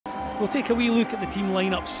We'll take a wee look at the team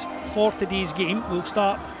lineups for today's game. We'll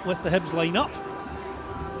start with the Hibs lineup.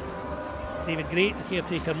 David Gray, the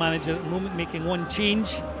caretaker manager at the moment, making one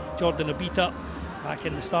change. Jordan Obita back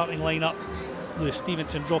in the starting lineup. Lewis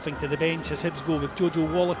Stevenson dropping to the bench as Hibs go with Jojo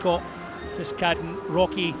Wallacott, Chris Cadden,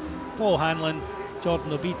 Rocky, Paul Hanlon,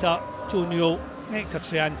 Jordan Obita, Joe Newell, Nectar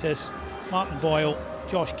Triantis, Martin Boyle,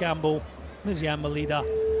 Josh Campbell, Mizian Malida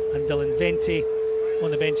and Dylan Vente. On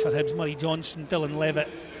the bench for Hibs, Murray Johnson, Dylan Levitt,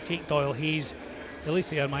 Jake Doyle-Hayes,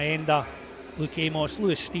 Alethea Maenda, Luke Amos,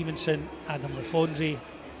 Lewis Stevenson, Adam Lafondre,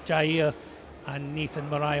 Jair and Nathan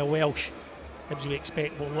Mariah Welsh. Hibs we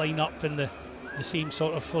expect will line up in the same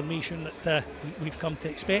sort of formation that we've come to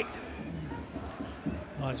expect.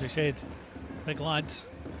 Well, as we said, big lads.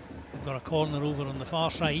 They've got a corner over on the far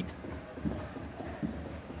side.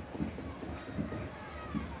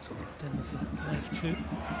 So in with the left foot.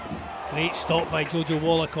 Great stop by Jojo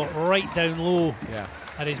Wallacott, right down low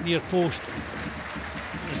at his near post.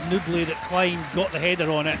 It was Nubley that climbed, got the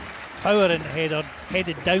header on it. Power in the header,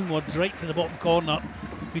 headed downwards right to the bottom corner.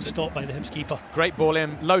 Good stop by the Hibs keeper. Great ball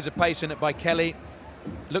in, loads of pace in it by Kelly.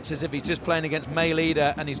 Looks as if he's just playing against May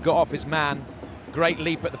Leader and he's got off his man. Great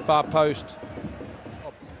leap at the far post.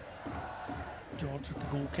 George with the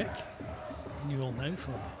goal kick. Newell now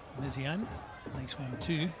for Mizian. Nice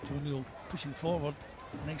 1-2. Joe Newell pushing forward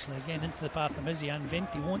nicely again into the path of Mizian.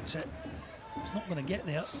 Vente wants it. It's not going to get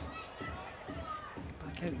there.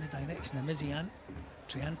 Back out in the direction of Mizian.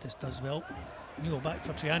 Triantis does well. Newell back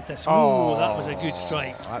for Triantis. Oh, that was a good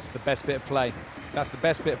strike. That's the best bit of play. That's the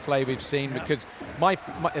best bit of play we've seen, because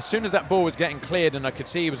as soon as that ball was getting cleared and I could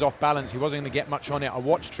see he was off balance, he wasn't going to get much on it. I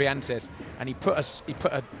watched Triantis and he put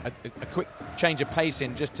a quick change of pace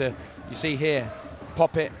in just to, you see here,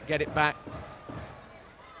 pop it, get it back.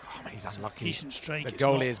 Oh, man, he's unlucky. Decent strike. The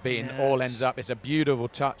goalie is beaten, all ends up. It's a beautiful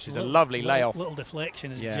touch. It's a lovely layoff. Little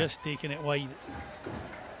deflection is just taking it wide.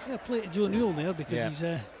 Fair play to Joe Newell there, because he's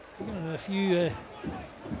given a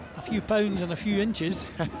few pounds and a few inches.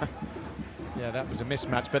 Yeah, that was a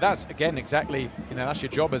mismatch, but that's again exactly, that's your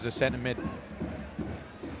job as a centre mid.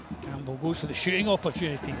 Campbell goes for the shooting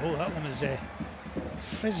opportunity. Oh, that one is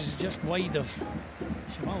fizzes just wide of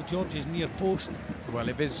Shamal George's near post. Well,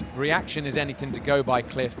 if his reaction is anything to go by,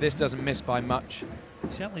 Cliff, this doesn't miss by much.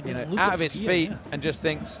 Certainly didn't look out of his feet and just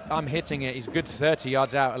thinks, I'm hitting it. He's good 30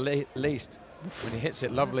 yards out at least. When he hits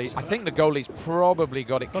it lovely. I think the goalie's probably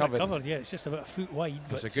got it covered. Yeah, it's just about a foot wide.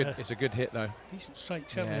 But it's a good hit though. Decent strike.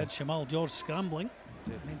 Certainly had Shamal George scrambling.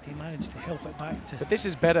 And he managed to help it back to. But this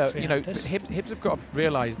is better. Triantis. Hibs have got to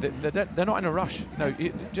realise that they're not in a rush.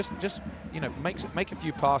 Just make a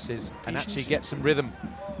few passes and actually get some rhythm.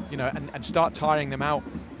 And start tiring them out.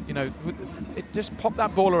 Just pop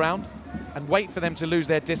that ball around and wait for them to lose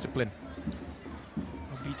their discipline.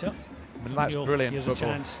 Obita. And that's Newell, brilliant here's football.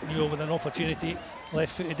 A chance. Newell with an opportunity.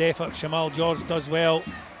 Left-footed effort. Shamal George does well.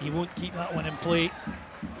 He won't keep that one in play.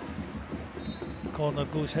 Corner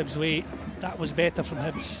goes Hibs' way. That was better from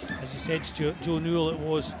Hibs, as you said, Stuart. Joe Newell it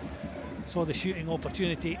was. Saw the shooting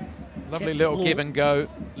opportunity. Lovely little give and go,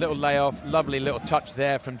 little layoff, lovely little touch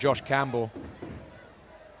there from Josh Campbell.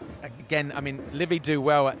 Again, I mean, Livy do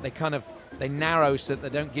well. They narrow so that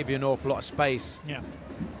they don't give you an awful lot of space. Yeah.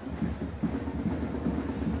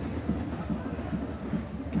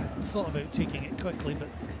 Thought about taking it quickly, but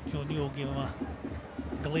Joe Newell gave him a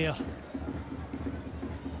glare.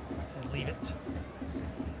 Said leave it.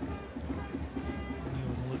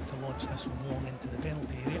 Newell will look to launch this one long into the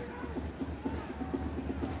penalty area.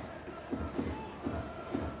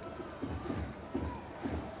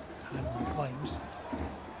 Hanlon climbs.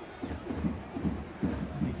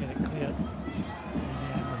 Let me get it cleared.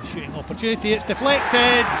 Mizian with a shooting opportunity. It's deflected,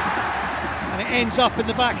 and it ends up in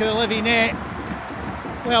the back of the Livy net.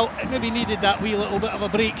 Well, it maybe needed that wee little bit of a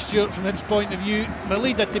break, Stuart, from his point of view.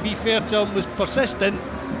 Malida, to be fair to him, was persistent.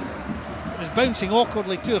 It was bouncing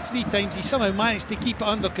awkwardly 2 or 3 times. He somehow managed to keep it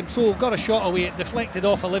under control, got a shot away, it deflected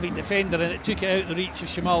off a Livy defender and it took it out of the reach of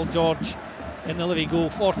Shamal George in the Livy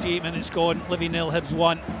goal. 48 minutes gone, Livy 0, Hibs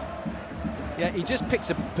 1. Yeah, he just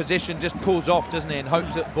picks a position, just pulls off, doesn't he, and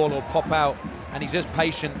hopes that the ball will pop out, and he's just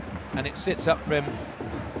patient and it sits up for him,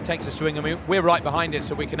 takes a swing. I mean, we're right behind it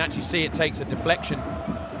so we can actually see it takes a deflection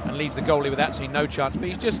and leaves the goalie with absolutely no chance. But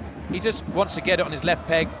he just wants to get it on his left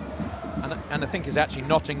peg, and I think is actually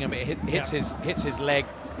Nottingham. It hits his leg.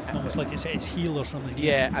 It's almost like it's at his heel or something.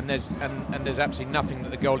 Yeah, and there's absolutely nothing that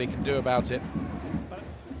the goalie can do about it.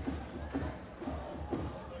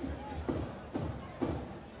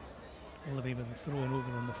 Olivia with the throw-in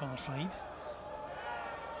over on the far side.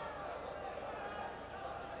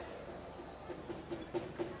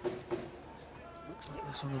 Looks like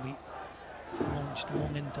this one will be launched punched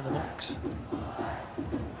long into the box.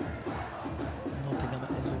 Nottingham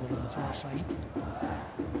it is over on the far side.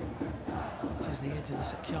 Which is the edge of the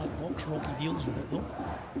 6-yard box. Rocky deals with it though.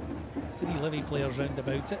 3 Livy players round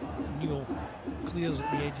about it. Newell clears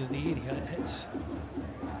at the edge of the area. It hits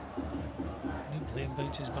Newbley and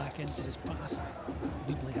bounces back into his path.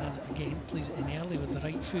 Newbley has it again, plays it in early with the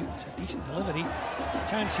right foot. It's a decent delivery.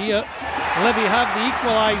 Chance here. Livy have the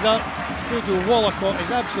equaliser. Jojo Wallacott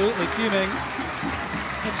is absolutely fuming.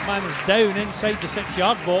 Hibs man is down inside the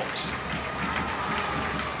 6-yard box.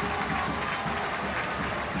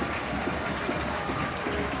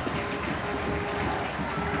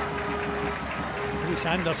 Bruce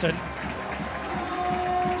Anderson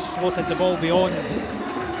slotted the ball beyond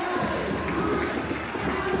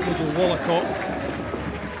Jojo Wallacott.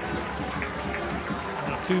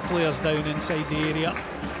 There are 2 players down inside the area.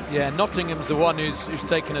 Yeah, Nottingham's the one who's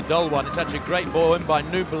taken a dull one. It's actually a great ball in by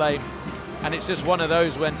Newbley, and it's just one of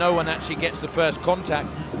those where no one actually gets the first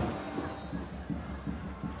contact.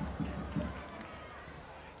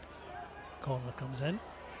 Corner comes in.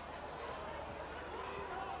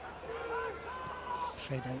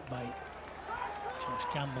 Fed out by Josh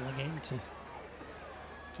Campbell again to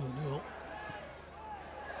Joe Newell.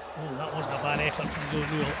 Oh, that wasn't a bad effort from Joe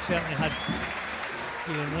Newell. Certainly had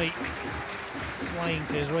Ian Wright flying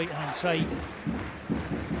to his right hand side.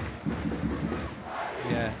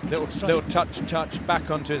 Yeah, little touch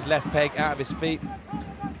back onto his left peg, out of his feet.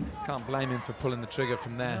 Can't blame him for pulling the trigger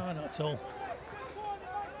from there. No, not at all.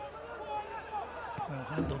 Well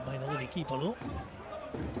handled by the Livy keeper though.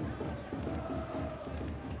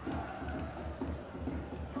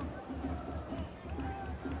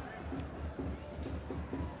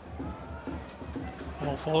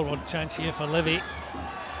 Ball forward, chance here for Livy.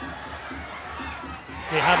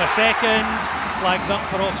 They have a second. Flags up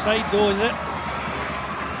for offside though, is it?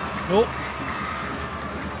 Nope.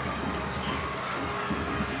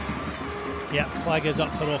 Yeah, flag is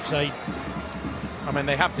up for offside. I mean,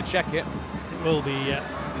 they have to check it. It will be, yeah.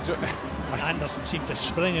 Anderson seemed to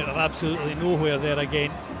spring out of absolutely nowhere there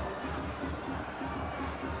again.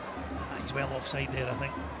 He's well offside there, I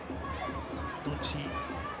think. Don't see.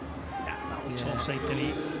 Yeah, that looks offside to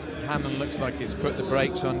me. Hannon looks like he's put the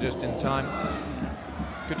brakes on just in time.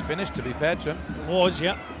 Good finish, to be fair to him. It was,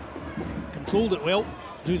 yeah. Controlled it well.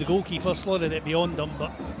 Drew the goalkeeper, slotted it beyond him,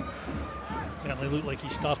 but certainly looked like he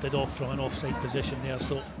started off from an offside position there.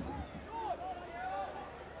 So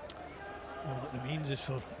all that remains is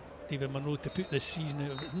for David Munro to put this season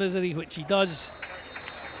out of its misery, which he does.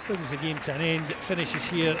 Brings the game to an end. It finishes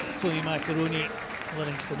here. Tony Macaroni,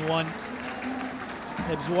 Livingston 1,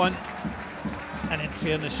 Hibs 1. And in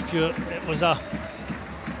fairness, Stuart, it was a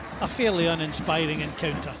fairly uninspiring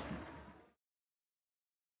encounter.